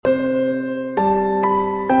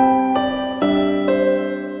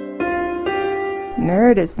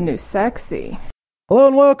Nerd is the new sexy. Hello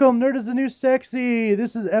and welcome, Nerd is the new sexy.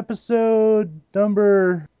 This is episode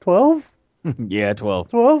number 12? Yeah, 12.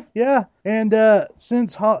 12? Yeah. And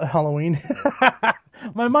since Halloween,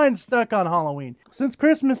 my mind's stuck on Halloween. Since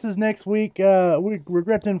Christmas is next week, we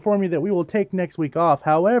regret to inform you that we will take next week off.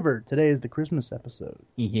 However, today is the Christmas episode.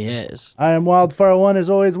 Yes. I am Wildfire1. As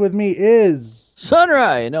always, with me is...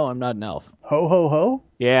 Sunrise! No, I'm not an elf. Ho, ho, ho?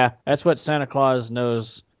 Yeah, that's what Santa Claus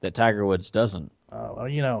knows that Tiger Woods doesn't. Well,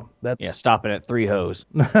 you know, that's... Yeah, stopping at 3 hoes.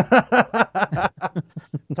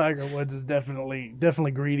 Tiger Woods is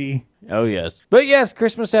definitely greedy. Oh, yes. But yes,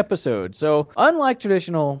 Christmas episode. So, unlike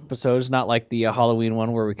traditional episodes, not like the Halloween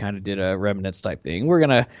one where we kind of did a remnants type thing, we're going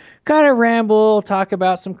to kind of ramble, talk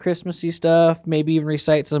about some Christmassy stuff, maybe even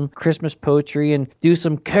recite some Christmas poetry and do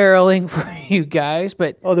some caroling for you guys.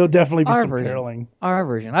 But oh, there'll definitely be some version, caroling. Our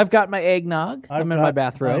version. I've got my eggnog. I'm in my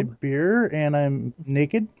bathrobe. My beer, and I'm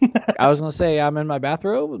naked. I was going to say I'm in my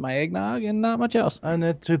bathrobe with my eggnog and not much else. And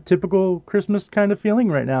it's a typical Christmas kind of feeling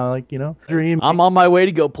right now, like, you know, dream. I'm on my way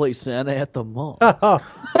to go play Santa at the mall.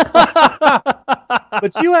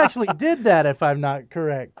 But you actually did that, if I'm not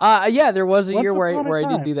correct. Yeah, there was a Once year where upon a I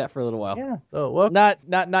time. did do that for a little while. Yeah. Oh, well, Not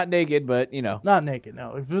naked, but you know. not naked.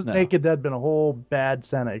 No, if it was naked, that'd been a whole bad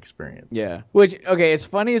Santa experience. Yeah. Which, okay, as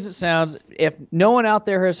funny as it sounds, if no one out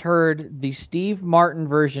there has heard the Steve Martin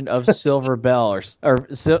version of Silver Bell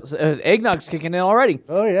Eggnog's kicking in already.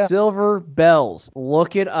 Oh yeah. Silver Bells.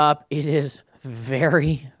 Look it up. It is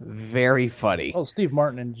very, very funny. Oh, Steve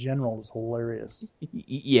Martin in general is hilarious.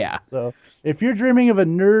 Yeah. So, if you're dreaming of a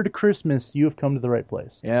nerd Christmas, you have come to the right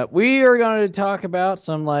place. Yeah, we are going to talk about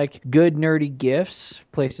some, like, good nerdy gifts,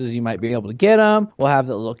 places you might be able to get them. We'll have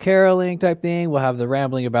the little caroling type thing. We'll have the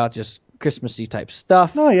rambling about just Christmassy type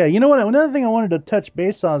stuff. Oh yeah, you know what? Another thing I wanted to touch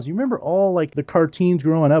base on is you remember all like the cartoons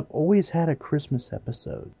growing up always had a Christmas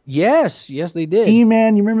episode. Yes, they did.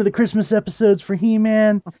 He-Man, you remember the Christmas episodes for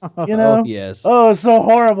He-Man? You know? Oh, yes. Oh, it's so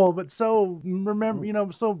horrible, but so remember, you know,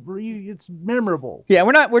 it's memorable. Yeah,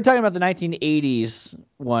 we're talking about the 1980s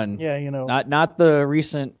one. Yeah, you know. Not the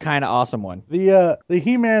recent kind of awesome one. The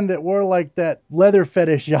He-Man that wore like that leather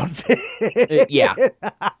fetish outfit. Yeah.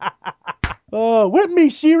 Oh, whip me,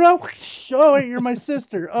 Shira. Oh, wait, you're my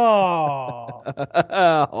sister. Oh.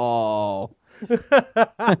 Oh.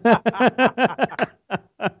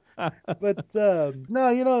 But no,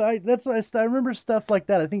 you know, I remember stuff like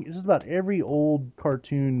that. I think just about every old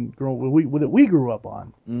cartoon that we grew up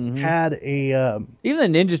on had a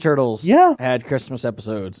even the Ninja Turtles had Christmas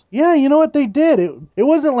episodes. Yeah, you know what they did? It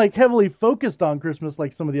wasn't like heavily focused on Christmas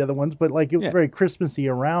like some of the other ones, but like it was very Christmassy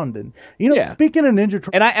around. And you know, speaking of Ninja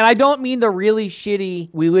Turtles, and I don't mean the really shitty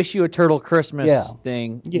 "We wish you a turtle Christmas"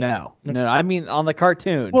 thing. Yeah. No, I mean on the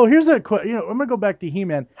cartoon. Well, here's a question. You know, I'm gonna go back to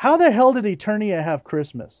He-Man. How the hell did Eternia have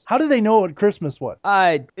Christmas? How did they know what Christmas was?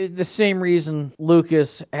 The same reason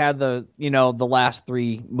Lucas had the last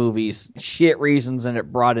 3 movies, shit reasons, and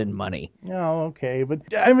it brought in money. Oh, okay, but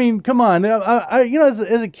I mean, come on. You know, as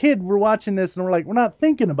a kid, we're watching this and we're like, we're not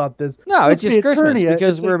thinking about this. No, it's just Christmas Eternia.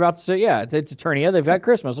 because we're about to say, it's Eternia. They've got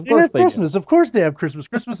Christmas. Of course they Christmas. do. Of course they have Christmas.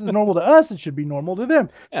 Christmas is normal to us. It should be normal to them.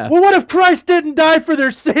 Yeah. Well, what if Christ didn't die for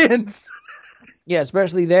their sins? Yeah,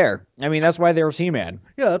 especially there. I mean, that's why there was He-Man.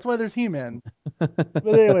 Yeah, that's why there's He-Man. But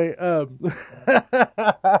anyway,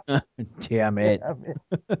 Damn it.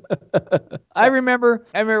 I remember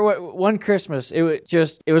one Christmas, it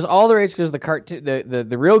was all the rage because the cartoon,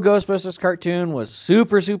 the real Ghostbusters cartoon was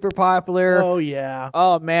super, super popular. Oh yeah.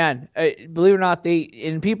 Oh man, believe it or not,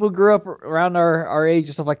 people who grew up around our age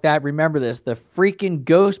and stuff like that remember this: the freaking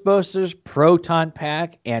Ghostbusters Proton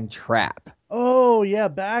Pack and Trap. Oh yeah,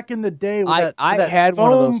 back in the day with I had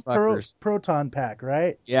one of those fuckers. Proton Pack,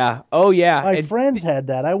 right? Yeah. Oh yeah. My friends had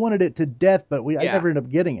that. I wanted it to death, but I never ended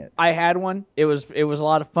up getting it. I had one. It was a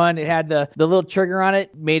lot of fun. It had the little trigger on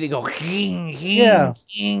it, made it go hing, hing,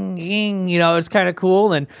 hing, hing. You know, it's kind of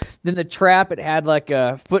cool. And then the Trap, it had like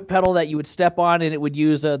a foot pedal that you would step on, and it would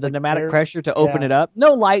use the pneumatic pressure to open it up.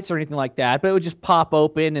 No lights or anything like that, but it would just pop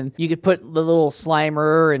open, and you could put the little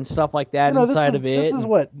Slimer and stuff like that inside of it. This is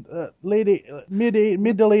what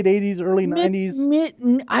mid to late 80s, early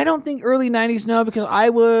 90s. I don't think early 90s, no, because I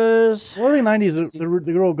was early 90s. The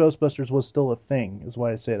real Ghostbusters was still a thing, is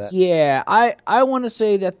why I say that. Yeah, I want to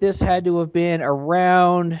say that this had to have been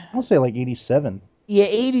around. I'll say like 87. Yeah,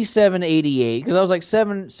 87 to 88, because I was like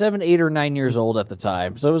 7, 8, or 9 years old at the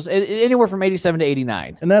time. So it was anywhere from 87 to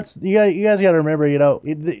 89. And that's you guys got to remember,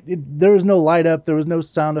 there was no light up, there was no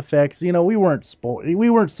sound effects. We weren't spoiled. We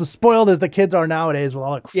weren't so spoiled as the kids are nowadays with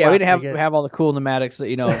all the crap. Yeah, we didn't have all the cool pneumatics,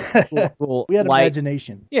 cool we had light.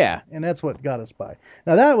 Imagination. Yeah, and that's what got us by.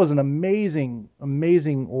 Now that was an amazing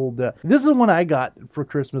old. This is one I got for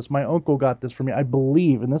Christmas. My uncle got this for me, I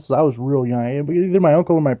believe, and I was real young. Either my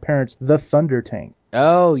uncle or my parents. The Thunder Tank.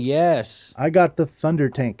 Oh yes. I got the Thunder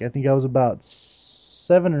Tank. I think I was about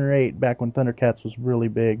 7 or 8 back when Thundercats was really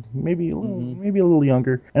big. Maybe a little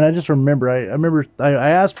younger. And I just remember. I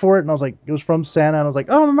asked for it, and I was like, it was from Santa, and I was like,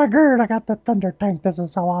 oh my god, I got the Thunder Tank. This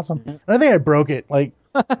is so awesome. And I think I broke it. Like.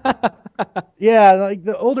 Yeah, like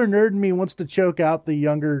the older nerd in me wants to choke out the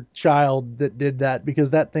younger child that did that,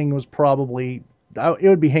 because that thing was probably, it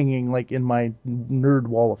would be hanging like in my nerd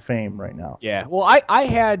wall of fame right now. Yeah. Well, I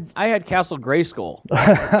had Castle Grayskull,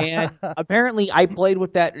 and apparently I played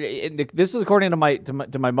with that. This is according to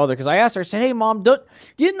my mother, because I asked her, I said, "Hey, Mom,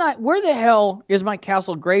 where the hell is my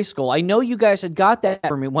Castle Grayskull? I know you guys had got that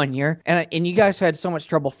for me one year, and you guys had so much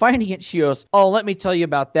trouble finding it." She goes, "Oh, let me tell you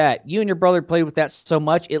about that. You and your brother played with that so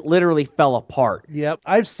much it literally fell apart." Yep,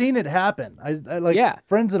 I've seen it happen.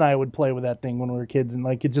 Friends and I would play with that thing when we were kids, and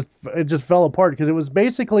like it just fell apart. Because it was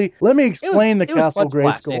basically, let me explain the Castle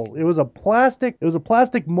Grayskull. It was a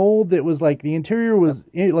plastic mold that was like, the interior was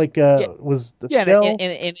was the shell. And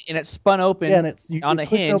it spun open on a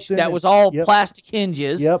hinge that was all plastic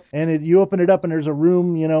hinges. Yep, and you open it up and there's a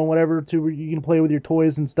room, whatever, to where you can play with your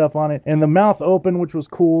toys and stuff on it. And the mouth opened, which was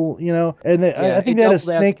cool, and I think they had a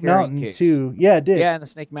Snake Mountain too. Yeah, it did. Yeah, and the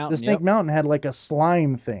Snake Mountain. The Snake Mountain had like a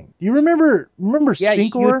slime thing. You remember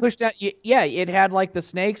Stinkor? You would push down. It had like the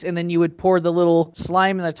snakes, and then you would pour the little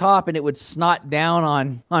slime in the top, and it would snot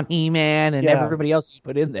down on He-Man and everybody else you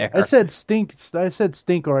put in there. I said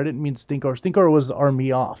Stinkor. I didn't mean Stinkor. Stinkor was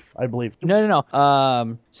Army Off, I believe. No.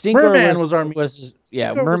 Stinkor Merman was Army.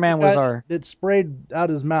 Merman was our that sprayed out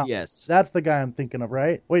his mouth. Yes, that's the guy I'm thinking of,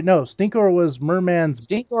 right? Wait, no, Stinkor was Merman's.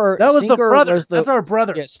 That was the brother. That's our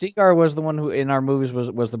brother. Yeah, Stinkor was the one who in our movies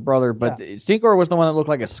was the brother, but Stinkor was the one that looked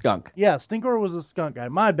like a skunk. Yeah, Stinkor was a skunk guy.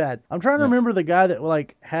 My bad. I'm trying to remember the guy that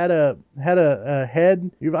like had a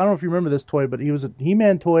head. I don't know if you remember this toy, but he was a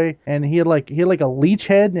He-Man toy, and he had like a leech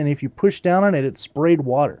head, and if you push down on it, it sprayed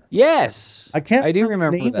water. Yes, I do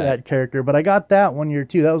remember the name of that character, but I got that one year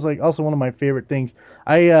too. That was like also one of my favorite things.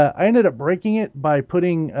 I ended up breaking it by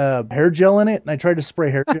putting hair gel in it, and I tried to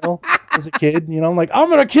spray hair gel as a kid. I'm like, I'm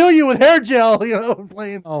gonna kill you with hair gel.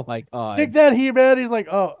 Playing. Oh my god! Take that, He-Man. He's like,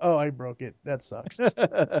 oh, I broke it. That sucks.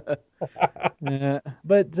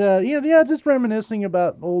 But just reminiscing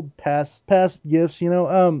about old past gifts.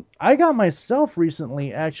 I got myself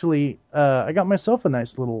recently. Actually, I got myself a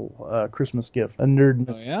nice little Christmas gift. A nerd.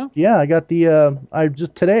 Oh yeah. Yeah, I got the.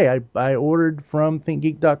 I ordered from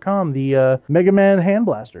ThinkGeek.com the Mega Man Hand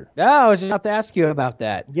Blaster. I was just about to ask you about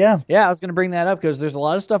that. Yeah, I was going to bring that up because there's a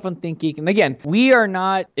lot of stuff on ThinkGeek, and again, we are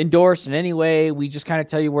not endorsed in any way. We just kind of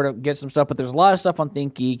tell you where to get some stuff, but there's a lot of stuff on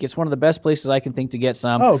ThinkGeek. It's one of the best places I can think to get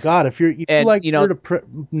some. Oh God, if you like nerd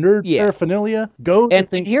paraphernalia, go.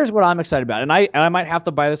 And here's what I'm excited about, and I might have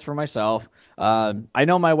to buy this for myself. I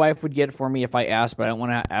know my wife would get it for me if I asked, but I don't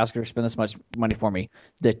want to ask her to spend this much money for me.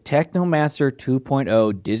 The Technomancer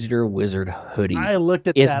 2.0 Digital Wizard hoodie. I looked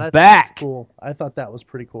at it's that. It's back. Cool. I thought that was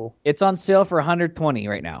pretty cool. It's on sale for $120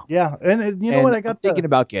 right now. Yeah, and you know what? I'm thinking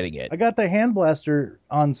about getting it. I got the Hand Blaster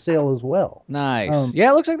on sale as well. Nice.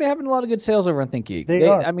 It looks like they're having a lot of good sales over on ThinkGeek. They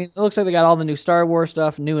are. I mean, it looks like they got all the new Star Wars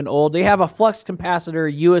stuff, new and old. They have a flux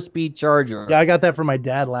capacitor USB charger. Yeah, I got that for my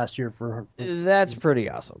dad last year That's pretty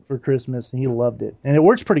awesome. For Christmas, and he loved it, and it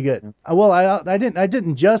works pretty good. Well, I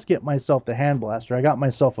didn't just get myself the Hand Blaster. I got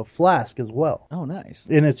myself a flask as well. Oh, nice.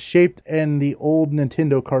 And it's shaped in the old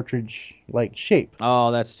Nintendo cartridge like shape.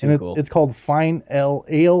 Oh, that's too cool. It's called Fine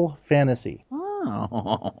Ale Fantasy.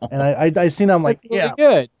 Oh. And I seen them like, really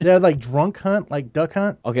good. They had like Drunk Hunt, like Duck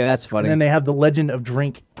Hunt. Okay, that's funny. And then they have the Legend of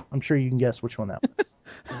Drink. I'm sure you can guess which one that was.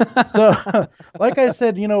 So, like I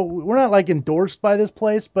said, we're not like endorsed by this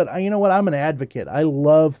place, but you know what? I'm an advocate. I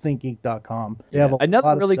love ThinkGeek.com. They have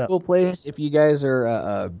another really cool place if you guys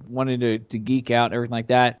are wanting to geek out and everything like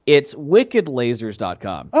that. It's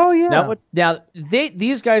WickedLasers.com. Oh yeah. Now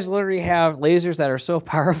these guys literally have lasers that are so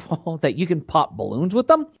powerful that you can pop balloons with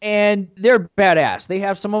them, and they're badass. They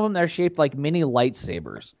have some of them that are shaped like mini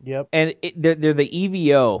lightsabers. Yep. And they're the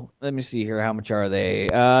EVO. Let me see here. How much are they?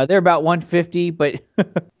 They're about $150, but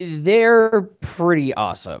They're pretty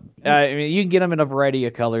awesome. I mean, you can get them in a variety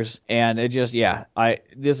of colors, and it just, this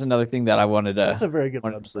is another thing that I wanted to. That's a very good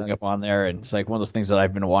website. Bring up on there, and it's like one of those things that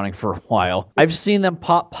I've been wanting for a while. I've seen them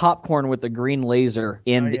pop popcorn with a green laser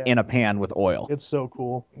in a pan with oil. It's so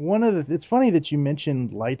cool. It's funny that you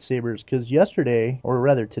mentioned lightsabers, because yesterday, or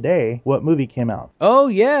rather today, what movie came out? Oh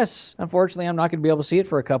yes. Unfortunately, I'm not going to be able to see it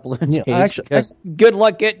for a couple of days. Actually, because good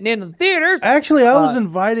luck getting into the theaters. Actually, I was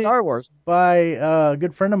invited Star Wars by a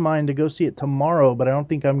good friend of mine to go see it tomorrow, but I don't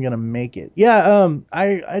think I'm going to make it. Yeah,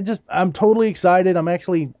 I'm totally excited. I'm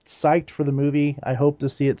actually psyched for the movie. I hope to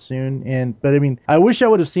see it soon. But I mean, I wish I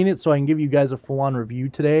would have seen it so I can give you guys a full-on review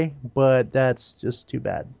today, but that's just too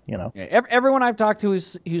bad, you know. Everyone I've talked to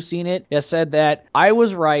who's seen it has said that I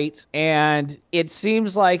was right, and it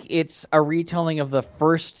seems like it's a retelling of the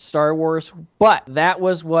first Star Wars, but that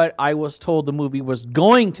was what I was told the movie was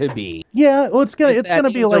going to be. Yeah, well, it's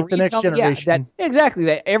gonna be like the next generation. Exactly,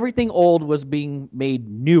 that everything old was being made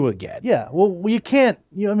new again. Yeah, well, you can't.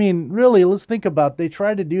 I mean, really, let's think about. They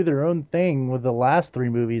tried to do their own thing with the last 3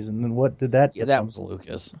 movies, and then what did that? Yeah, that was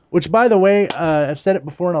Lucas. Which, by the way, I've said it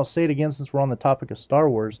before, and I'll say it again since we're on the topic of Star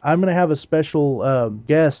Wars. I'm gonna have a special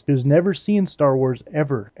guest who's never seen Star Wars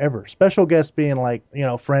ever. Special guest being like,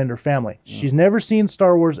 friend or family. She's never seen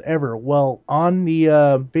Star Wars ever. Well, on the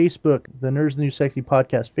Facebook, the Nerds New Sexy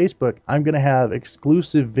Podcast Facebook, I'm gonna have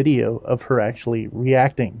exclusive video of her actually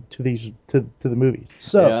reacting to these to the movies.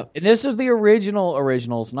 So, and this is the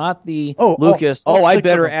originals, not the Lucas. I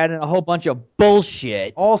better add in a whole bunch of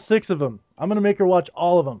bullshit. All 6 of them. I'm going to make her watch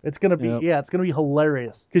all of them. It's going to be, it's going to be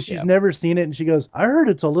hilarious. Because she's never seen it, and she goes, I heard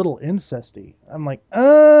it's a little incesty. I'm like,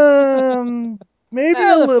 maybe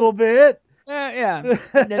a little bit. The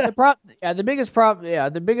biggest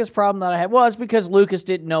problem that I had was because Lucas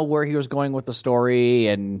didn't know where he was going with the story,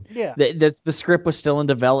 and the script was still in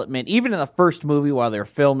development, even in the first movie while they're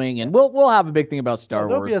filming. And we'll have a big thing about Star Wars.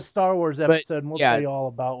 There'll be a Star Wars episode, and we'll tell you all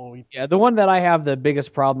about what we think. Yeah, the one that I have the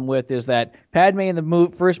biggest problem with is that Padme in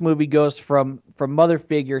the first movie goes from mother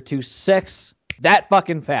figure to sex that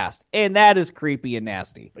fucking fast, and that is creepy and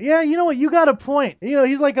nasty. Yeah, you know what? You got a point.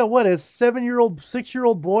 He's like a 7-year-old,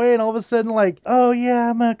 6-year-old boy, and all of a sudden, like, oh yeah,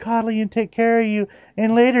 I'm gonna coddle you and take care of you,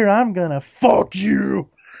 and later I'm gonna fuck you.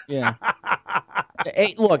 Yeah.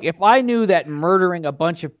 Hey, look, if I knew that murdering a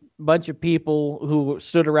bunch of people who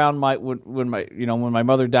stood around when my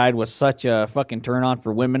mother died was such a fucking turn on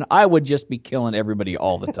for women, I would just be killing everybody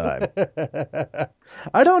all the time.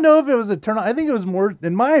 I don't know if it was a turn on. I think it was more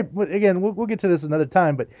we'll get to this another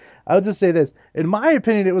time, but I would just say this. In my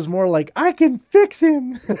opinion, it was more like, I can fix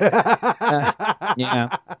him.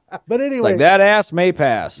 Yeah. But anyway. It's like, that ass may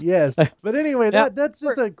pass. Yes. But anyway, that's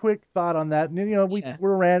just a quick thought on that. And,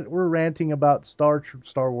 we're ranting about Star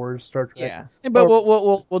Wars, Star Trek. Yeah. But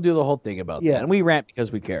we'll do the whole thing about that. And we rant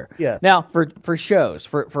because we care. Yes. Now, for shows,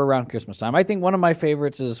 for around Christmas time, I think one of my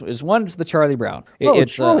favorites is the Charlie Brown.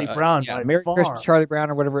 It's Charlie Brown by Merry far. Christmas, Charlie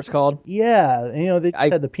Brown, or whatever it's called. Yeah. And, they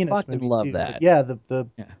just had the Peanuts movie. I fucking love too. that. But yeah, the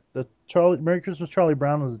Merry Christmas, Charlie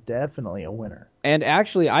Brown was definitely a winner. And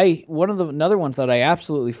actually, another ones that I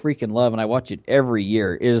absolutely freaking love, and I watch it every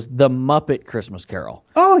year, is The Muppet Christmas Carol.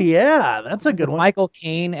 Oh yeah, that's a good one. Michael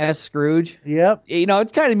Caine as Scrooge. Yep.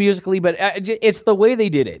 It's kind of musically, but it's the way they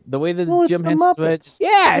did it, the way that Jim Henson did it.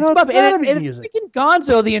 Yeah, it's Muppet, and it's freaking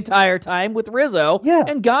Gonzo the entire time with Rizzo. Yeah.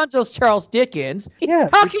 And Gonzo's Charles Dickens. Yeah.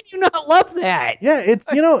 How can you not love that? Yeah, it's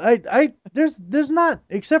there's not,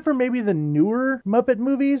 except for maybe the newer Muppet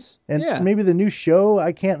movies and maybe the new show.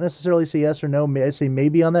 I can't necessarily say yes or no. I say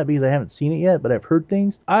maybe on that because I haven't seen it yet, but I've heard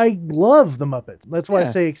things. I love the Muppets. That's why I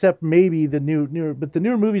say except maybe the newer, but the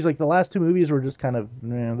newer movies, like the last 2 movies, were just kind of.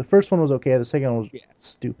 The first one was okay. The second one was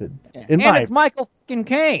stupid. Yeah. And it's Michael fucking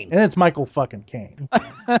Caine. And it's Michael fucking Caine.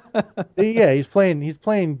 Yeah, he's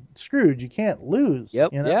playing Scrooge. You can't lose.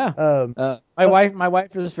 Yep. Yeah. My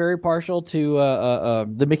wife is very partial to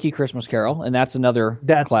the Mickey Christmas Carol, and that's another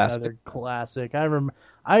classic.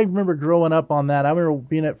 I remember growing up on that. I remember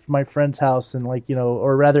being at my friend's house and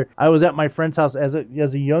or rather, I was at my friend's house as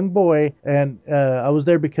a young boy, and I was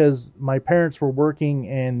there because my parents were working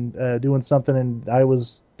and doing something, and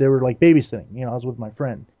they were like babysitting. I was with my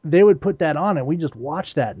friend. They would put that on, and we just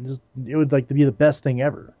watched that, and it would like to be the best thing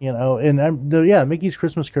ever. And Mickey's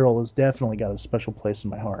Christmas Carol has definitely got a special place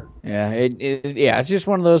in my heart. Yeah, it's just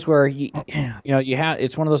one of those where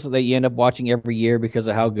it's one of those that you end up watching every year because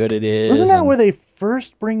of how good it is. Wasn't that where they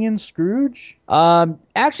first bring in Scrooge?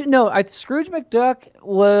 Actually, no. Scrooge McDuck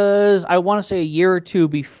was, I want to say, a year or 2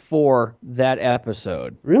 before that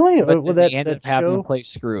episode. Really? But they ended up having to play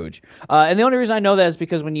Scrooge. And the only reason I know that is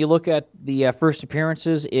because when when you look at the first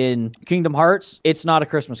appearances in Kingdom Hearts, it's not A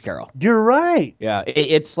Christmas Carol. You're right. Yeah,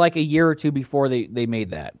 it's like a year or two before they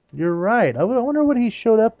made that. You're right. I wonder what he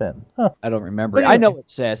showed up in. Huh. I don't remember. But anyway. I know it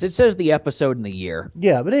says. It says the episode and the year.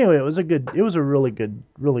 Yeah, but anyway, it was a really good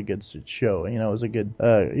show. You know, it was a good.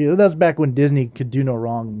 That's back when Disney could do no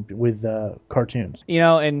wrong with cartoons. You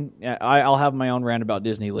know, and I'll have my own rant about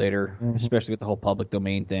Disney later, especially with the whole public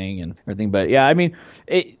domain thing and everything. But yeah, I mean,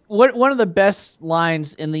 one of the best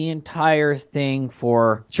lines in the entire thing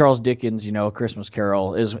for Charles Dickens, you know, A Christmas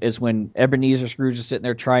Carol, is when Ebenezer Scrooge is sitting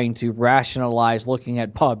there trying to rationalize looking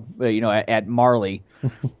at at Marley.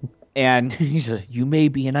 And he says, "You may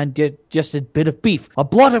be an undigested bit of beef, a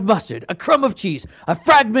blot of mustard, a crumb of cheese, a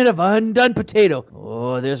fragment of undone potato.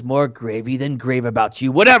 Oh, there's more gravy than grave about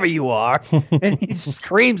you, whatever you are." And he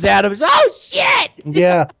screams at him, "Oh, shit!"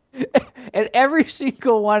 Yeah. And every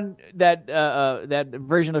single one that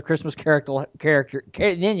version of Christmas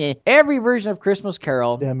every version of Christmas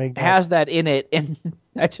Carol has that in it, and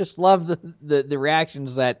I just love the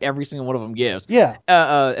reactions that every single one of them gives. Yeah.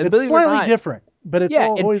 And it's slightly different, but it's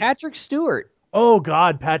always... Patrick Stewart. Oh,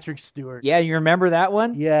 God, Patrick Stewart. Yeah, you remember that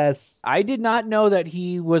one? Yes. I did not know that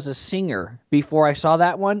he was a singer before I saw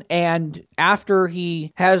that one. And after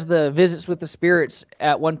he has the visits with the spirits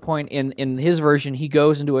at one point in his version, he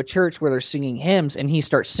goes into a church where they're singing hymns, and he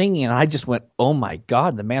starts singing. And I just went, oh, my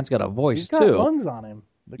God, the man's got a voice, too. He's got lungs on him.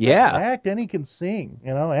 The guy can act and he can sing,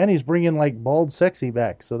 you know, and he's bringing like bald sexy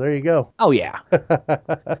back. So there you go. Oh yeah.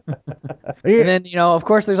 And then, you know, of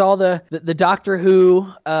course, there's all the Doctor Who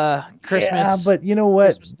Christmas. Yeah, but you know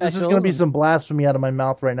what? This is going to be some blasphemy out of my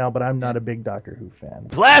mouth right now, but I'm not a big Doctor Who fan.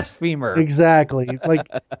 Blasphemer. Exactly. Like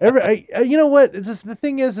you know what? It's just, the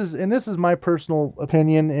thing is, and this is my personal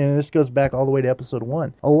opinion, and this goes back all the way to episode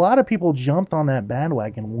 1. A lot of people jumped on that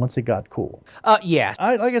bandwagon once it got cool. Yeah.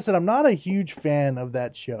 Like I said, I'm not a huge fan of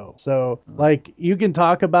that show. So like you can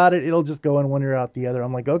talk about it, it'll just go in one ear out the other.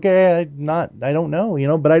 I'm like, okay, I don't know, you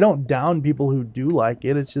know, but I don't down people who do like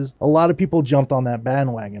it. It's just a lot of people jumped on that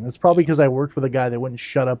bandwagon. It's probably because I worked with a guy that wouldn't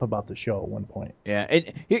shut up about the show at one point. Yeah,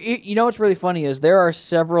 and you know what's really funny is there are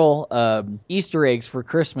several Easter eggs for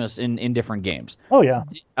Christmas in different games. Oh yeah.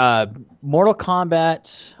 Mortal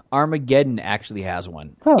Kombat Armageddon actually has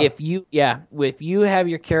one. Huh. If you have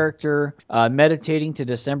your character meditating to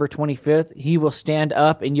December 25th, he will stand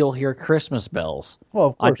up and you'll hear Christmas bells. Well,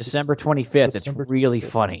 of course, on December 25th. It's really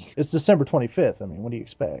funny. It's December 25th. I mean, what do you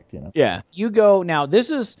expect? You know. Yeah. You go now.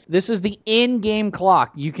 This is the in-game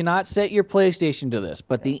clock. You cannot set your PlayStation to this,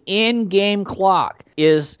 but the in-game clock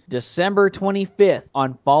is December 25th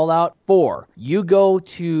on Fallout 4. You go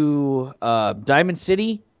to Diamond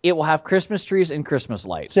City. It will have Christmas trees and Christmas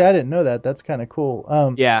lights. See, I didn't know that. That's kind of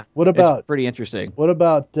cool. Yeah. What about? It's pretty interesting. What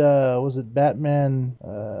about? Was it Batman?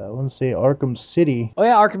 Let's say Arkham City. Oh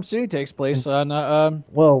yeah, Arkham City takes place on on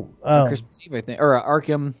Christmas Eve, I think, or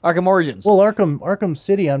Arkham Origins. Well, Arkham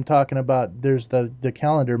City. I'm talking about. There's the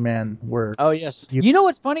Calendar Man where. Oh yes. You know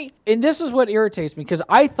what's funny? And this is what irritates me because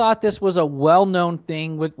I thought this was a well-known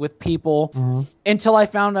thing with people until I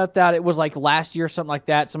found out that it was like last year or something like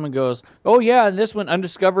that. Someone goes, "Oh yeah, and this one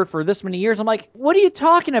undiscovered for this many years." I'm like, what are you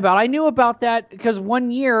talking about? I knew about that because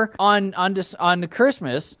one year on the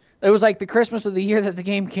Christmas, it was like the Christmas of the year that the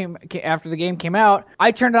game after the game came out.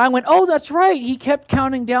 I turned it on and went, oh, that's right. He kept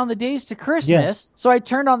counting down the days to Christmas. Yeah. So I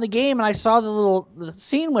turned on the game and I saw the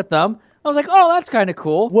scene with them. I was like, oh, that's kind of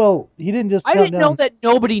cool. Well, he didn't just. I didn't know that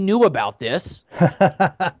nobody knew about this.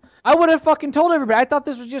 I would have fucking told everybody. I thought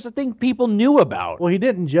this was just a thing people knew about. Well, he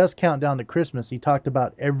didn't just count down to Christmas. He talked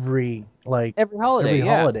about every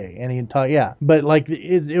holiday, and he'd talk, but like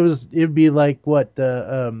it'd be like what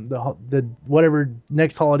the whatever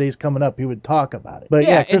next holiday's coming up, he would talk about it. But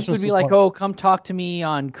and he would be like, oh, come talk to me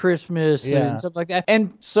on Christmas and stuff like that.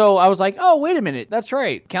 And so I was like, oh, wait a minute, that's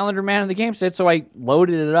right, Calendar Man in the game said. So I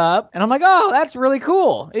loaded it up, and I'm like, oh, that's really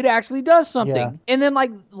cool. It actually does something. Yeah. And then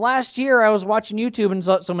like last year, I was watching YouTube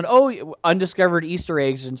and someone undiscovered Easter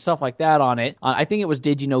eggs and stuff like that on it. I think it was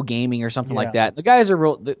Did You Know Gaming or something like that. The guys are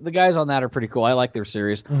the guys on that are pretty cool. I like their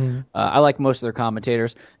series. I like most of their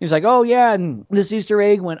commentators. He's like, oh yeah, and this Easter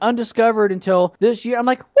egg went undiscovered until this year. I'm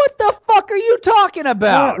like, what the fuck are you talking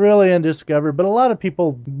about? Not really undiscovered, but a lot of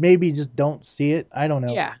people maybe just don't see it. I don't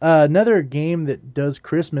know. Yeah. Another game that does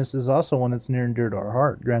Christmas is also one that's near and dear to our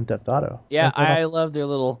heart, Grand Theft Auto. Yeah, I love their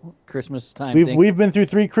little Christmas time thing. We've been through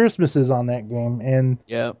 3 Christmases on that game, and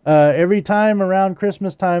yep. Every time around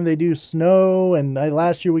Christmas time they do snow, and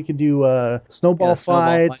last year we could do snowball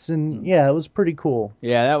fights, and yeah, it was pretty cool.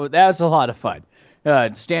 Yeah, that was a lot of fun.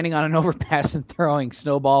 standing on an overpass and throwing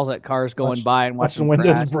snowballs at cars going by and watching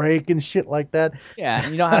windows crash. break and shit like that. Yeah,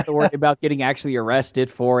 and you don't have to worry about getting actually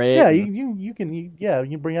arrested for it. Yeah, you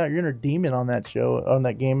can bring out your inner demon on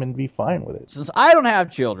that game and be fine with it. Since I don't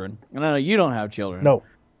have children, and I know you don't have children. No.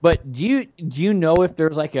 But do you know if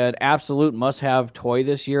there's like an absolute must-have toy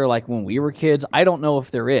this year, like when we were kids? I don't know if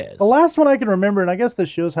there is. The last one I can remember, and I guess this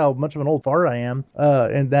shows how much of an old fart I am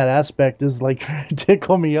in that aspect, is like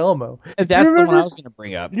Tickle Me Elmo. That's the one I was going to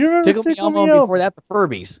bring up. You remember Tickle Me Elmo, before that, the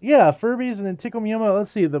Furbies. Yeah, Furbies, and then Tickle Me Elmo. Let's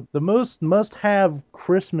see, the most must-have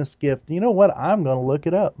Christmas gift. You know what? I'm going to look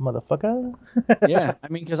it up, motherfucker. Yeah, I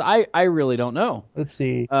mean, because I really don't know. Let's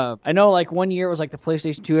see. I know like one year it was like the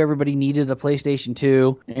PlayStation 2. Everybody needed a PlayStation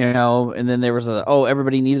 2. You know, and then there was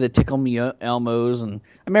everybody needed the Tickle Me Elmos, and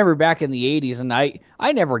I remember back in the 80s, and I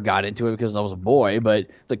never got into it because I was a boy, but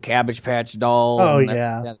the Cabbage Patch Dolls,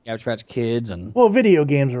 the Cabbage Patch Kids, and well, video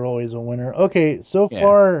games are always a winner. Okay, so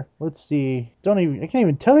far, let's see, I can't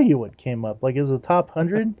even tell you what came up. Like, it's a top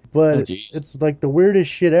 100, but it's like the weirdest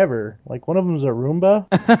shit ever. Like, one of them's a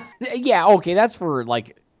Roomba. Yeah, okay, that's for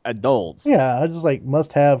like adults. Yeah, I just like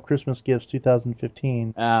must-have Christmas gifts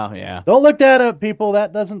 2015. Oh, yeah. Don't look that up, people.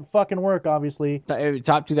 That doesn't fucking work, obviously.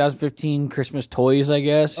 Top 2015 Christmas toys, I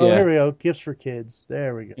guess. Oh, yeah. Here we go. Gifts for kids.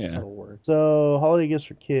 There we go. Yeah. That'll work. So, holiday gifts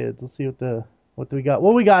for kids. Let's see what do we got?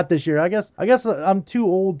 What we got this year? I guess I'm too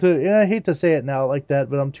old to, and I hate to say it now like that,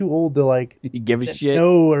 but I'm too old to like give a shit,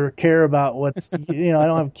 know or care about what's I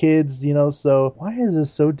don't have kids, so why is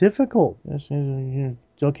this so difficult?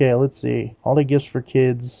 Okay, let's see. Holiday gifts for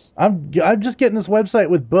kids. I'm just getting this website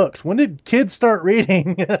with books. When did kids start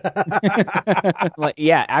reading? Like,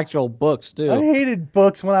 yeah, actual books too. I hated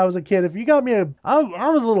books when I was a kid. If you got me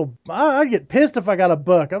I'd get pissed if I got a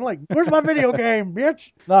book. I'm like, where's my video game,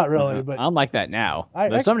 bitch? Not really, but I'm like that now.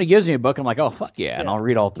 If somebody gives me a book, I'm like, oh fuck yeah, and I'll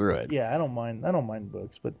read all through it. Yeah, I don't mind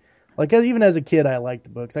books, but like even as a kid, I liked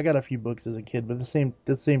books. I got a few books as a kid, but at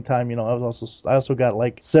the same time, I also got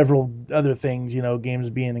like several other things, games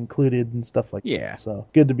being included and stuff like that. So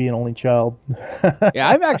good to be an only child.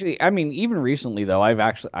 Yeah, even recently though, I've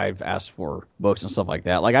asked for books and stuff like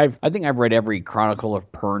that. Like I think I've read every Chronicle of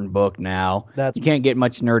Pern book now. You can't get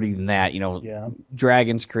much nerdy than that.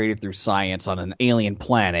 Dragons created through science on an alien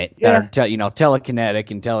planet that are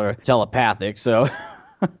telekinetic and telepathic. So.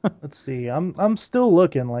 Let's see. I'm still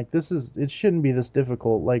looking. Like it shouldn't be this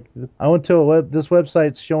difficult. Like I went to this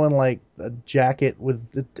website's showing like a jacket with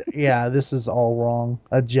this is all wrong.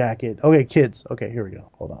 A jacket. Okay, kids. Okay, here we go.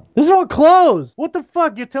 Hold on. This is all clothes. What the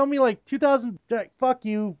fuck? You tell me like 2000. Fuck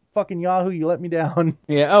you. Fucking Yahoo, you let me down.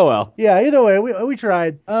 Yeah, oh well. Yeah, either way, we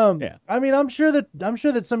tried. I mean, I'm sure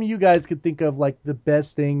that some of you guys could think of like the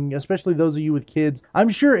best thing, especially those of you with kids. I'm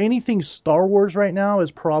sure anything Star Wars right now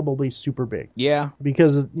is probably super big. Yeah.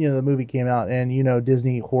 Because the movie came out and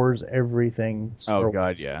Disney hoards everything. Oh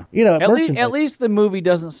god, yeah. At least the movie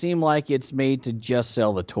doesn't seem like it's made to just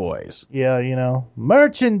sell the toys. Yeah,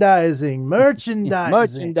 merchandising.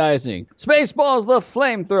 Merchandising. Spaceballs the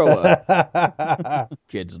flamethrower.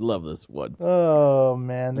 Kids love this one. Oh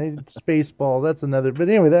man, Spaceballs. That's another. But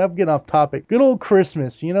anyway, I'm getting off topic. Good old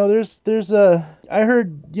Christmas. There's I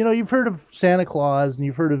heard. You've heard of Santa Claus and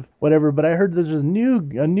you've heard of whatever, but I heard there's a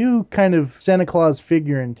new kind of Santa Claus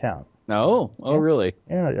figure in town. Oh, really?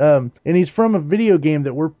 Yeah. And he's from a video game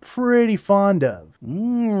that we're pretty fond of.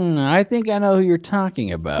 I think I know who you're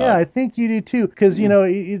talking about. Yeah, I think you do too, because a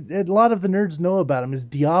lot of the nerds know about him. Is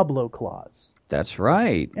Diablo Claus. That's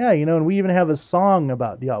right. Yeah, and we even have a song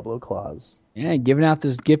about Diablo Claus. Yeah, giving out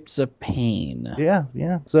those gifts of pain. Yeah.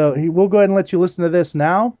 So we'll go ahead and let you listen to this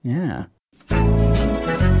now. Yeah.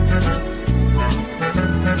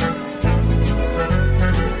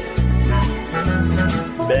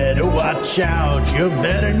 Better watch out, you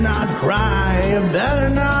better not cry, you better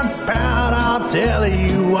not pout, I'll tell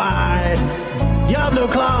you why. Diablo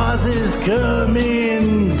Claus is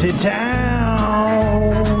coming to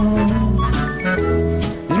town.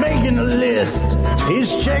 He's making a list,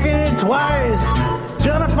 he's checking it twice,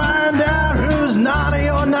 trying to find out who's naughty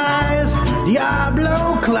or nice.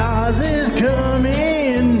 Diablo Claus is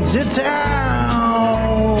coming to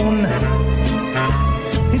town.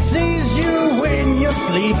 He sees you when you're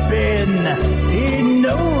sleeping, he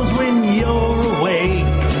knows when you're awake.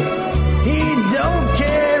 He don't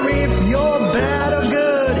care if you're bad or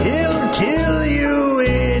good, he'll kill you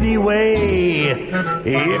anyway.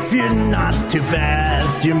 If you're not too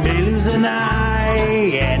fast, you may lose an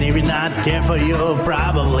eye, and if you're not careful, you'll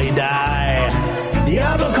probably die.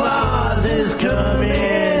 Diablo Claus is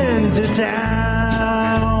coming to town.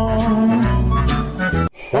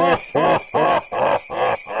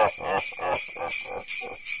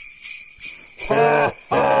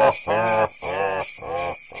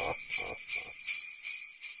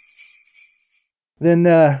 Then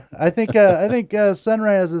I think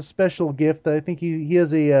Sunray has a special gift. I think he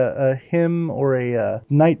has a hymn or a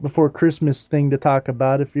night before Christmas thing to talk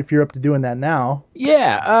about. If you're up to doing that now.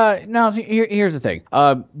 Yeah. Now here's the thing.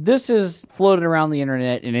 This is floated around the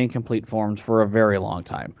internet in incomplete forms for a very long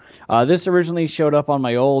time. This originally showed up on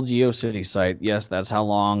my old GeoCities site. Yes, that's how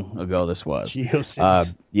long ago this was.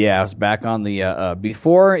 GeoCities. Yeah, I was back on the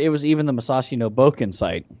before it was even the Masashi no Boken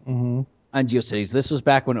site. Mm-hmm. On GeoCities. This was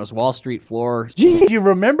back when it was Wall Street Floor. Gee, do you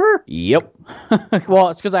remember? Yep. Well,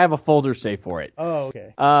 it's because I have a folder saved for it. Oh,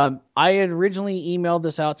 okay. I had originally emailed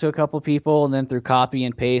this out to a couple people, and then through copy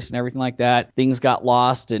and paste and everything like that, things got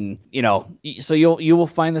lost, and so you will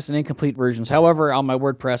find this in incomplete versions. However, on my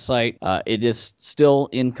WordPress site, it is still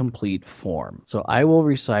in complete form. So I will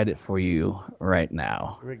recite it for you right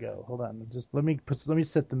now. Here we go. Hold on. Just let me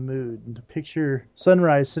set the mood and to picture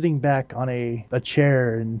Sunrise sitting back on a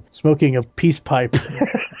chair and smoking a peace pipe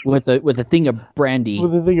with a thing of brandy.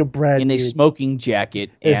 With a thing of brandy in a smoking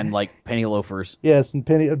jacket and like penny loafers. Yes, and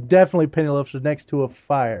definitely penny loafers next to a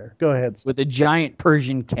fire. Go ahead. With a giant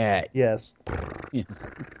Persian cat. Yes. Yes.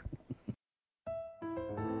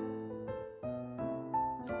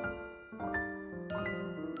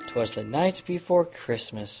 'Twas the night before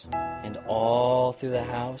Christmas, and all through the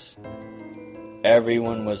house,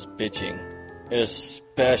 everyone was bitching,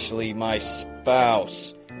 especially my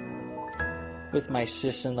spouse. With my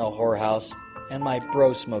sis in the whorehouse and my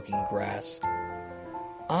bro smoking grass,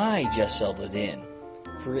 I just settled in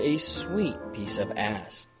for a sweet piece of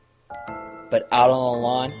ass. But out on the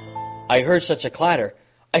lawn, I heard such a clatter,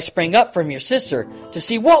 I sprang up from your sister to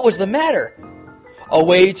see what was the matter.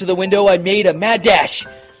 Away to the window I made a mad dash,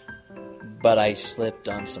 but I slipped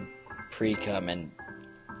on some pre-cum and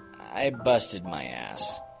I busted my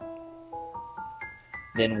ass.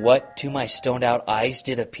 Then what to my stoned out eyes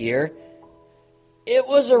did appear? It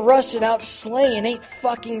was a rusted out sleigh and 8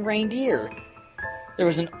 fucking reindeer. There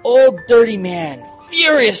was an old dirty man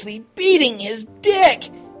furiously beating his dick,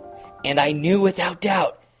 and I knew without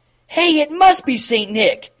doubt, hey, it must be St.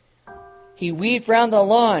 Nick. He weaved round the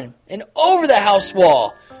lawn and over the house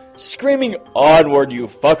wall, screaming, "Onward, you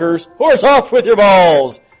fuckers! Horse off with your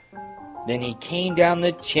balls!" Then he came down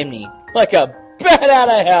the chimney like a bat out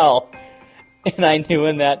of hell. And I knew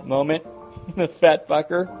in that moment, the fat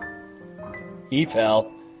fucker, he fell.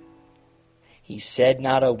 He said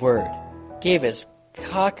not a word, gave his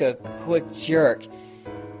cock a quick jerk,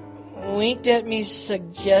 winked at me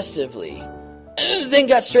suggestively, then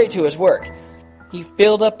got straight to his work. He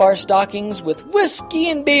filled up our stockings with whiskey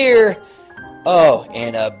and beer. Oh,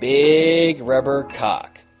 and a big rubber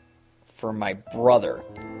cock for my brother.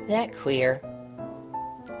 That queer.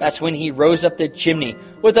 That's when he rose up the chimney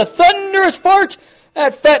with a thunderous fart.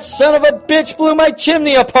 That fat son of a bitch blew my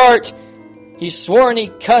chimney apart. He swore and he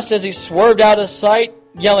cussed as he swerved out of sight,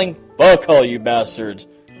 yelling, "Fuck all you bastards.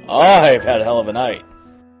 I've had a hell of a night."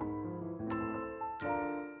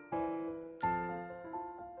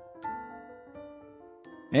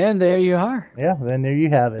 And there you are. Yeah, then there you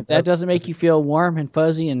have it. If that doesn't make you feel warm and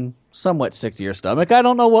fuzzy and somewhat sick to your stomach, I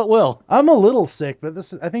don't know what will. I'm a little sick, but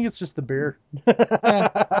I think it's just the beer.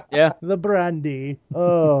 Yeah. The brandy.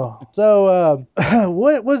 Oh. So,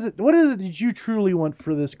 what is it that you truly want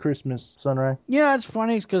for this Christmas, Sunray? Yeah, it's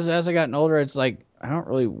funny because as I gotten older, it's like I don't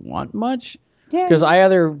really want much. Yeah. Because I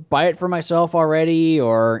either buy it for myself already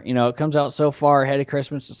or, it comes out so far ahead of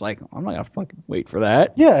Christmas, it's like, I'm not going to fucking wait for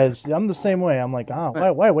that. Yeah, I'm the same way. I'm like,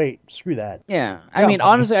 why wait? Screw that. Yeah. I mean,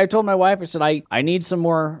 honestly, I told my wife, I said, I need some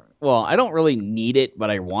more. Well, I don't really need it, but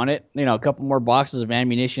I want it. A couple more boxes of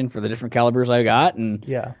ammunition for the different calibers I got. And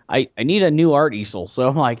yeah. I need a new art easel. So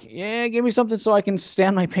I'm like, yeah, give me something so I can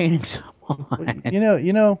stand my paintings on.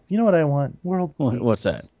 You know what I want? World peace. What's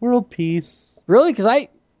that? World peace. Really? Because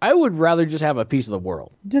I would rather just have a piece of the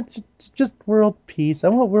world. Just world peace. I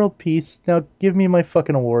want world peace. Now give me my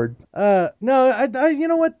fucking award. No, I you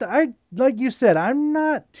know what? Like you said, I'm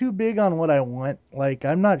not too big on what I want. Like,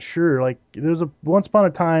 I'm not sure. Like, there's once upon a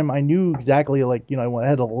time I knew exactly, like, I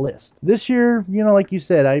had a list. This year, like you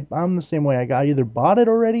said, I'm the same way. I either bought it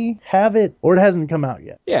already, have it, or it hasn't come out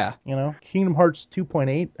yet. Yeah. Kingdom Hearts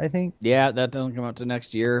 2.8, I think. Yeah, that doesn't come out till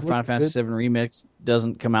next year. Final Fantasy VII Remix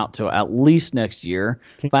doesn't come out till at least next year.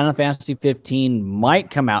 Final Fantasy 15 might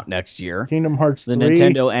come out next year. Kingdom Hearts 3. The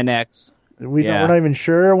Nintendo NX. We're not even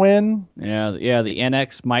sure when. Yeah, the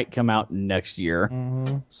NX might come out next year.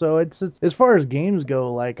 Mm-hmm. So it's as far as games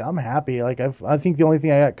go, like, I'm happy. Like, I think the only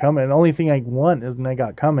thing I got coming, the only thing I want is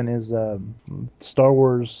Star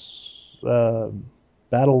Wars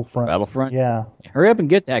Battlefront. Yeah. Hurry up and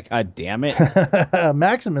get that. God damn it.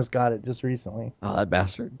 Maximus got it just recently. Oh, that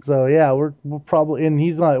bastard. So yeah, we're probably, and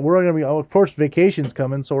he's not. We're gonna be. Oh, of course, vacation's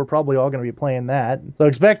coming, so we're probably all gonna be playing that. So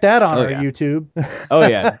expect that on our YouTube. Oh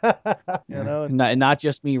yeah. You know, not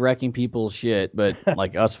just me wrecking people's shit, but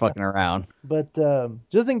like us fucking around. But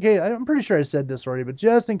just in case, I'm pretty sure I said this already, but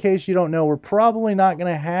just in case you don't know, we're probably not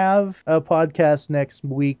gonna have a podcast next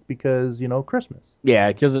week because Christmas. Yeah,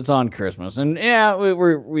 because it's on Christmas, and yeah,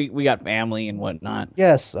 we got family and whatnot.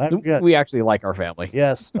 Yes, we actually like our family.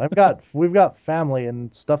 Yes, we've got family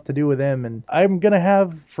and stuff to do with them, and I'm gonna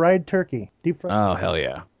have fried turkey, deep fried. Oh hell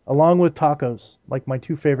yeah! Along with tacos, like my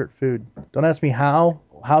two favorite food. Don't ask me how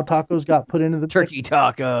tacos got put into the turkey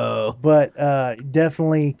taco, but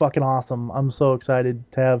definitely fucking awesome. I'm so excited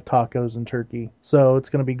to have tacos and turkey, so it's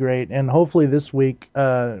gonna be great. And hopefully this week,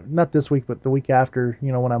 not this week, but the week after,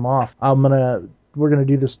 when I'm off, we're gonna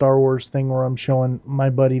do the Star Wars thing where I'm showing my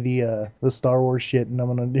buddy the Star Wars shit, and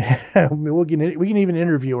I'm gonna we can even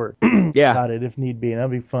interview her about it if need be, and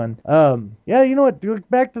that'll be fun. Yeah, you know what?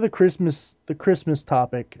 Back to the Christmas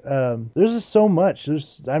topic. There's just so much.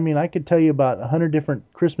 I could tell you about 100 different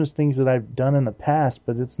Christmas things that I've done in the past,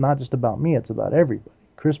 but it's not just about me. It's about everybody.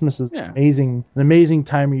 Christmas is an amazing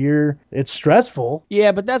time of year. It's stressful.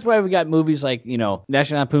 Yeah, but that's why we got movies like,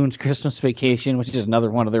 National Lampoon's Christmas Vacation, which is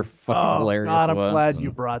another one of their fucking hilarious ones. I'm glad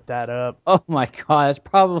you brought that up. Oh my God, that's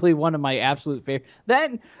probably one of my absolute favorites.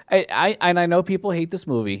 That I know people hate this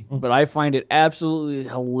movie, but I find it absolutely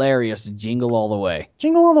hilarious. Jingle All the Way.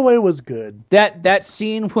 Jingle All the Way was good. That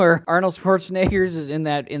scene where Arnold Schwarzenegger is in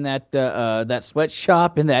that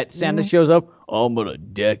sweatshop and that Santa shows up. I'm gonna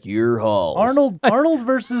deck your halls. Arnold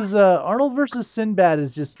versus Sinbad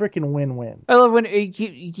is just freaking win-win. I love when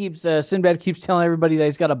Sinbad keeps telling everybody that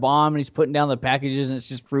he's got a bomb and he's putting down the packages and it's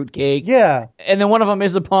just fruitcake. Yeah. And then one of them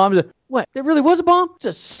is a bomb. He's like, what? There really was a bomb? It's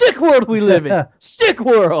a sick world we live in. Sick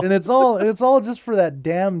world. And it's all just for that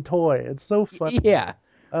damn toy. It's so funny. Yeah.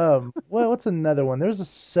 What's another one? There's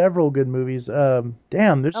several good movies.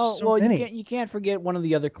 There's so many. You can't forget one of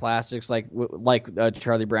the other classics, like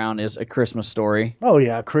Charlie Brown is A Christmas Story. Oh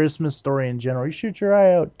yeah, Christmas Story in general. You shoot your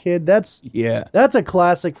eye out, kid. That's a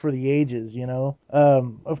classic for the ages.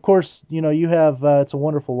 Of course, you have It's a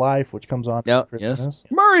Wonderful Life, which comes on for Christmas. Yes.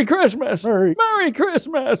 Merry Christmas. Merry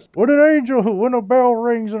Christmas. When a bell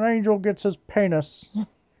rings, an angel gets his penis.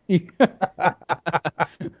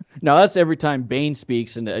 No, that's every time Bane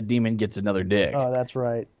speaks and a demon gets another dick. Oh, that's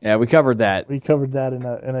right. Yeah, we covered that. We covered that in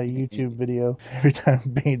a YouTube video. Every time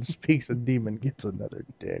Bane speaks, a demon gets another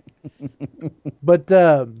dick. But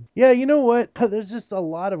you know what? There's just a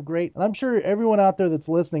lot of great. And I'm sure everyone out there that's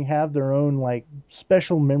listening have their own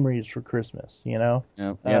special memories for Christmas. Yeah,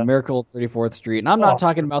 Miracle at 34th Street, and I'm not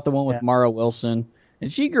talking about the one with Mara Wilson.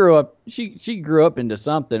 And she grew up into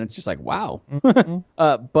something. It's just like, wow.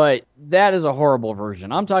 Mm-hmm. But that is a horrible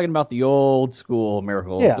version. I'm talking about the old school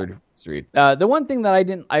Miracle on 34th Street. The one thing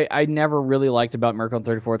that I never really liked about Miracle on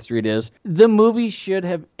 34th Street is the movie should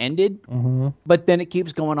have ended, but then it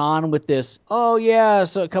keeps going on with this, so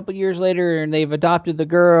a couple years later and they've adopted the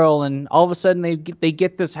girl and all of a sudden they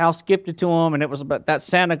get this house gifted to them and it was about that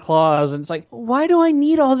Santa Claus and it's like, why do I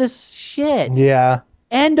need all this shit? Yeah.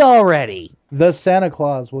 End already. The Santa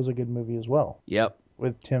Claus was a good movie as well. Yep.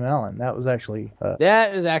 With Tim Allen. That was actually...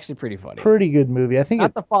 that is actually pretty funny. Pretty good movie. I think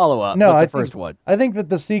not the follow-up, but the first one. I think that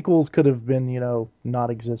the sequels could have been, not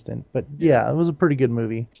existent. But yeah, it was a pretty good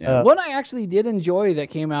movie. Yeah. What I actually did enjoy that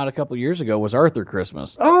came out a couple years ago was Arthur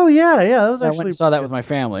Christmas. Oh, yeah. That was I went and saw that with my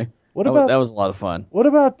family. That was a lot of fun. What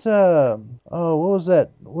about, what was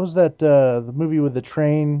that? What was that, the movie with the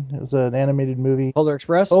train? It was an animated movie. Polar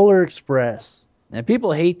Express? Polar Express. And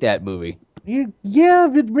people hate that movie. Yeah,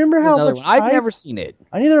 but remember how much hype? I've never seen it.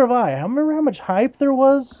 Neither have I. I remember how much hype there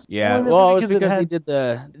was. Yeah, it was because they did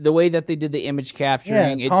the way that they did the image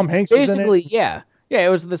capturing. Yeah, Tom Hanks basically, was in it. Yeah. Yeah, it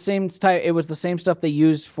was the same type. It was the same stuff they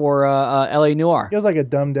used for L.A. Noire. It was like a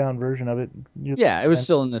dumbed down version of it. Yeah, it was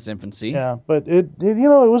still in its infancy. Yeah, but it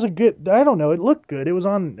was a good. I don't know. It looked good. It was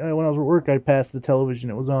on when I was at work. I passed the television.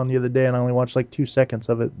 It was on the other day, and I only watched 2 seconds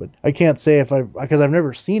of it. But I can't say because I've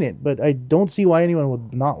never seen it. But I don't see why anyone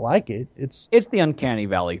would not like it. It's the Uncanny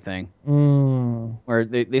Valley thing, where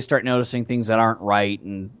they start noticing things that aren't right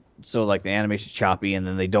and. So the animation's choppy, and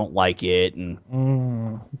then they don't like it, and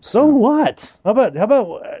so what? How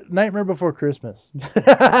about Nightmare Before Christmas?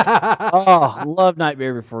 Love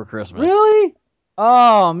Nightmare Before Christmas. Really?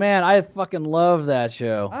 Oh man, I fucking love that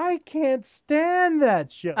show. I can't stand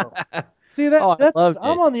that show. See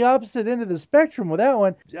I'm on the opposite end of the spectrum with that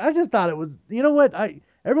one. I just thought it was. You know what?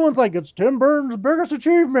 Everyone's like, it's Tim Burton's biggest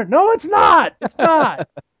achievement. No, it's not. It's not.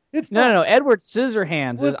 It's No, not. no, no. Edward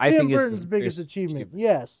Scissorhands Was is, I Tim think, is Burton's his biggest achievement.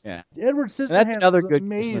 Yes. Yeah. Edward And Scissorhands that's another was good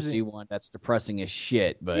amazing. Christmassy one. That's depressing as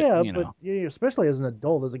shit, but Yeah, you know. but yeah, especially as an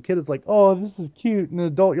adult, as a kid, it's like, oh, this is cute. And an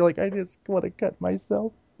adult, you're like, I just want to cut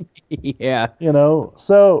myself. Yeah. You know,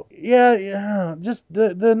 so yeah, just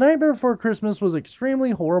the Nightmare Before Christmas was extremely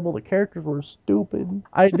horrible. The characters were stupid.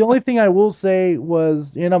 The only thing I will say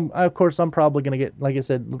was, and of course I'm probably gonna get, like I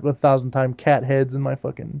said, 1,000 cat heads in my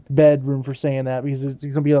fucking bedroom for saying that, because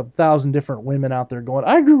there's gonna be 1,000 different women out there going,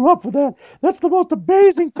 I grew up with that. That's the most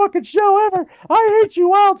amazing fucking show ever. I hate you,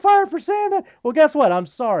 Wildfire, for saying that. Well, guess what? I'm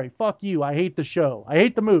sorry. Fuck you. I hate the show. I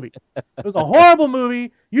hate the movie. It was a horrible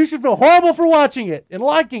movie. You should feel horrible for watching it and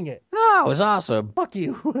liking it. Oh, it was awesome. Fuck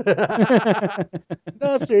you.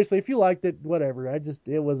 No, seriously, if you liked it, whatever.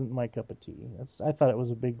 It wasn't my cup of tea. I thought it was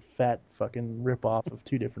a big fat fucking ripoff of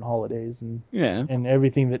two different holidays and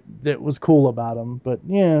everything that was cool about them. But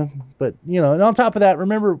yeah, and on top of that,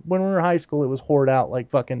 remember when we were in high school, it was hoard out like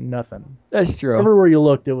fucking nothing. That's true. Everywhere you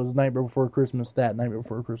looked, it was Nightmare Before Christmas that, Nightmare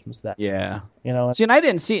Before Christmas that. Yeah. See, and I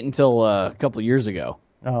didn't see it until a couple of years ago.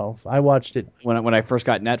 Oh, I watched it when I first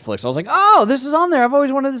got Netflix. I was like, oh, this is on there. I've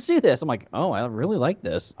always wanted to see this. I'm like, oh, I really like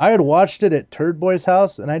this. I had watched it at Turd Boy's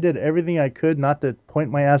house, and I did everything I could not to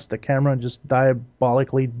point my ass at the camera and just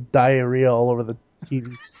diabolically diarrhea all over the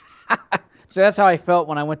TV. So that's how I felt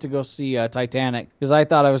when I went to go see Titanic, because I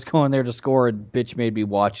thought I was going there to score, and bitch made me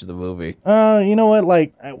watch the movie. You know what?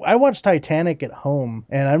 Like, I watched Titanic at home,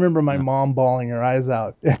 and I remember my mom bawling her eyes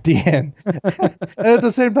out at the end. And at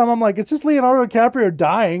the same time, I'm like, it's just Leonardo DiCaprio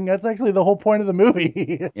dying. That's actually the whole point of the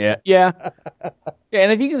movie. Yeah.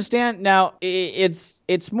 And if you can stand now,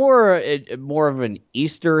 it's more of an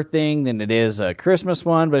Easter thing than it is a Christmas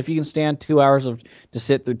one. But if you can stand to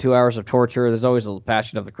sit through 2 hours of torture, there's always a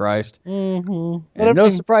Passion of the Christ. Mm-hmm. And no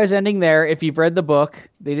surprise ending there. If you've read the book,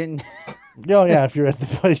 they didn't. Oh yeah, if you're at the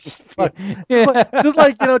place, just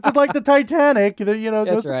like the Titanic,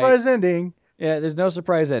 no surprise ending. Yeah, there's no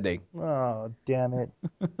surprise ending. Oh, damn it.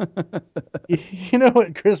 You know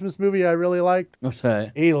what Christmas movie I really liked? What's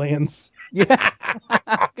that? Aliens. Yeah.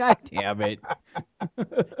 God damn it.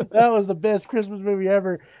 That was the best Christmas movie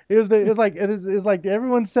ever. It was like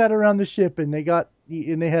everyone sat around the ship and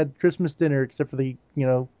they had Christmas dinner, except for the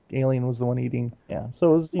alien was the one eating. Yeah,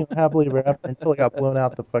 so it was happily ever after until it got blown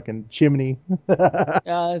out the fucking chimney. Yeah,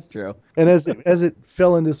 that's true. And as it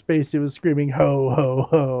fell into space, it was screaming ho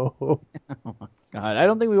ho ho. Oh my God, I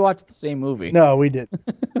don't think we watched the same movie. No, we did.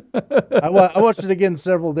 I watched it again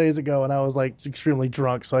several days ago, and I was like extremely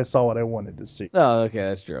drunk, so I saw what I wanted to see. Oh, okay,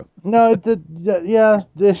 that's true. No,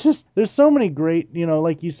 there's so many great,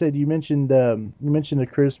 like you said, you mentioned A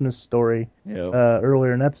Christmas Story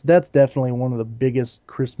earlier, and that's definitely one of the biggest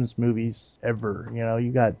Christmas movies ever.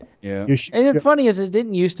 You got and it's funny is it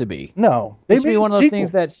didn't used to be. No, it used to be one of those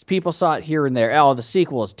things that people saw it here and there. Oh, the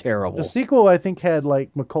sequel is terrible. The sequel I think had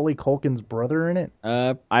like Macaulay Culkin's brother in it.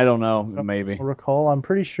 I don't know, maybe. I recall, I'm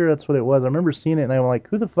pretty sure that's what it was. I remember seeing it and I was like,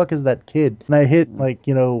 who the fuck is that kid? And I hit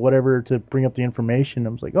whatever to bring up the information. I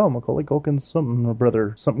was like, oh, Macaulay Culkin's something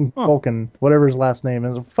brother, something Culkin, whatever his last name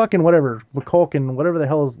is, fucking whatever, McCulkin, whatever the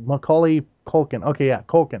hell is Macaulay Culkin. Okay, yeah,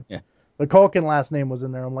 Culkin. Yeah. The Culkin last name was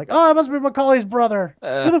in there. I'm like, oh, it must be Macaulay's brother.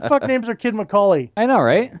 Who the fuck names their kid Macaulay? I know,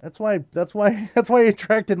 right? That's why he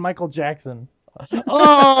attracted Michael Jackson.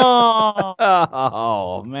 Oh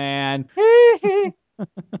man.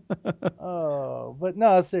 Oh, but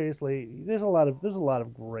no, seriously, there's a lot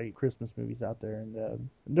of great Christmas movies out there, and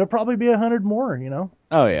there'll probably be 100 more.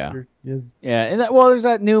 Oh yeah. Yeah, and there's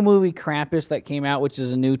that new movie Krampus that came out, which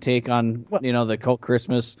is a new take on the cult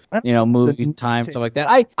Christmas movie time, stuff like that.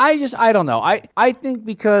 I don't know. I think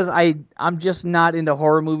because I'm just not into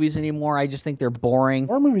horror movies anymore. I just think they're boring.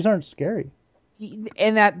 Horror movies aren't scary.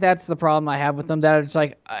 And that's the problem I have with them. That it's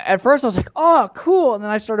like, at first I was like, oh, cool. And then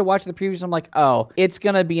I started watching the previews. And I'm like, oh, it's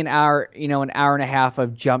going to be an hour and a half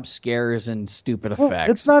of jump scares and stupid effects.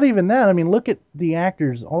 It's not even that. I mean, look at the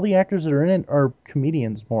actors. All the actors that are in it are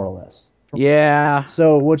comedians, more or less. Yeah.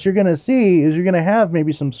 So what you're going to see is you're going to have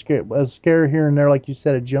maybe a scare here and there, like you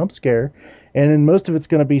said, a jump scare. And then most of it's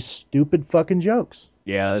going to be stupid fucking jokes.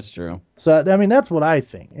 Yeah, that's true. So, I mean, that's what I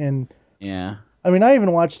think. And yeah. I mean, I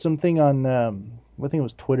even watched something on, I think it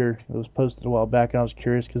was Twitter. It was posted a while back, and I was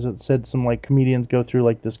curious because it said some like comedians go through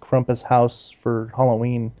like this Krampus house for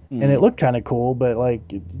Halloween, and it looked kind of cool, but like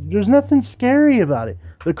there's nothing scary about it.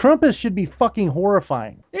 The Krampus should be fucking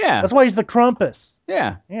horrifying. Yeah, that's why he's the Krampus.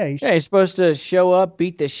 Yeah, he's supposed to show up,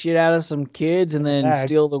 beat the shit out of some kids, and then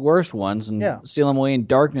steal the worst ones and steal them away in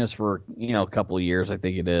darkness for a couple of years. I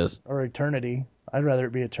think it is, or eternity. I'd rather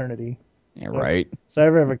it be eternity. Yeah, right. So if I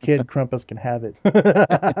ever have a kid, Krampus can have it.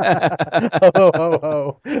 Ho, ho,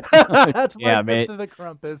 ho. That's my Yeah, gift mate. to the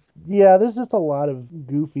Krampus. Yeah, there's just a lot of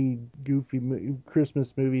goofy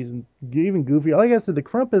Christmas movies, and even goofy. Like I said, the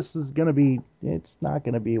Krampus is gonna be. It's not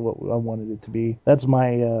gonna be what I wanted it to be. That's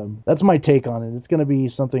my take on it. It's gonna be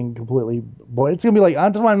something completely. It's gonna be like.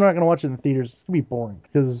 That's why I'm not gonna watch it in the theaters. It's gonna be boring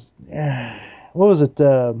because. What was it?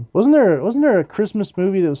 Wasn't there a Christmas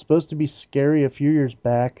movie that was supposed to be scary a few years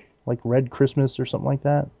back? Like Red Christmas or something like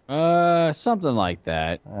that. Something like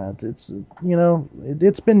that.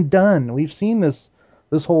 It's been done. We've seen this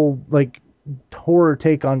whole like horror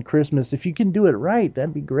take on Christmas. If you can do it right,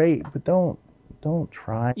 that'd be great. But don't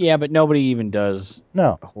try. Yeah, but nobody even does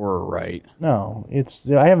No, horror right. no.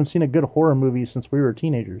 I haven't seen a good horror movie since we were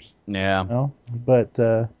teenagers. Yeah. No,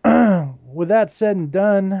 but with that said and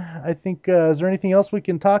done, I think is there anything else we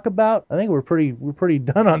can talk about? I think we're pretty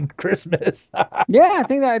done on Christmas. Yeah, I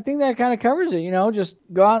think that kind of covers it. Just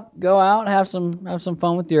go out, have some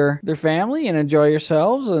fun with their family and enjoy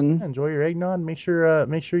yourselves and enjoy your eggnog. Make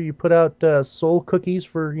sure you put out soul cookies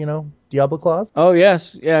for Diablo Claus. Oh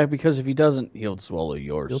yes, yeah, because if he doesn't, he'll swallow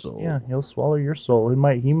your soul. Yeah, he'll swallow your soul.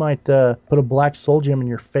 He might put a black soul gem in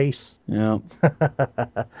your face. Yeah.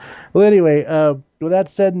 Well, anyway, with that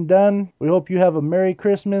said and done, we hope you have a Merry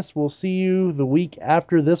Christmas. We'll see you the week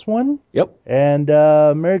after this one. Yep. And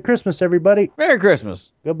Merry Christmas, everybody. Merry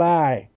Christmas. Goodbye.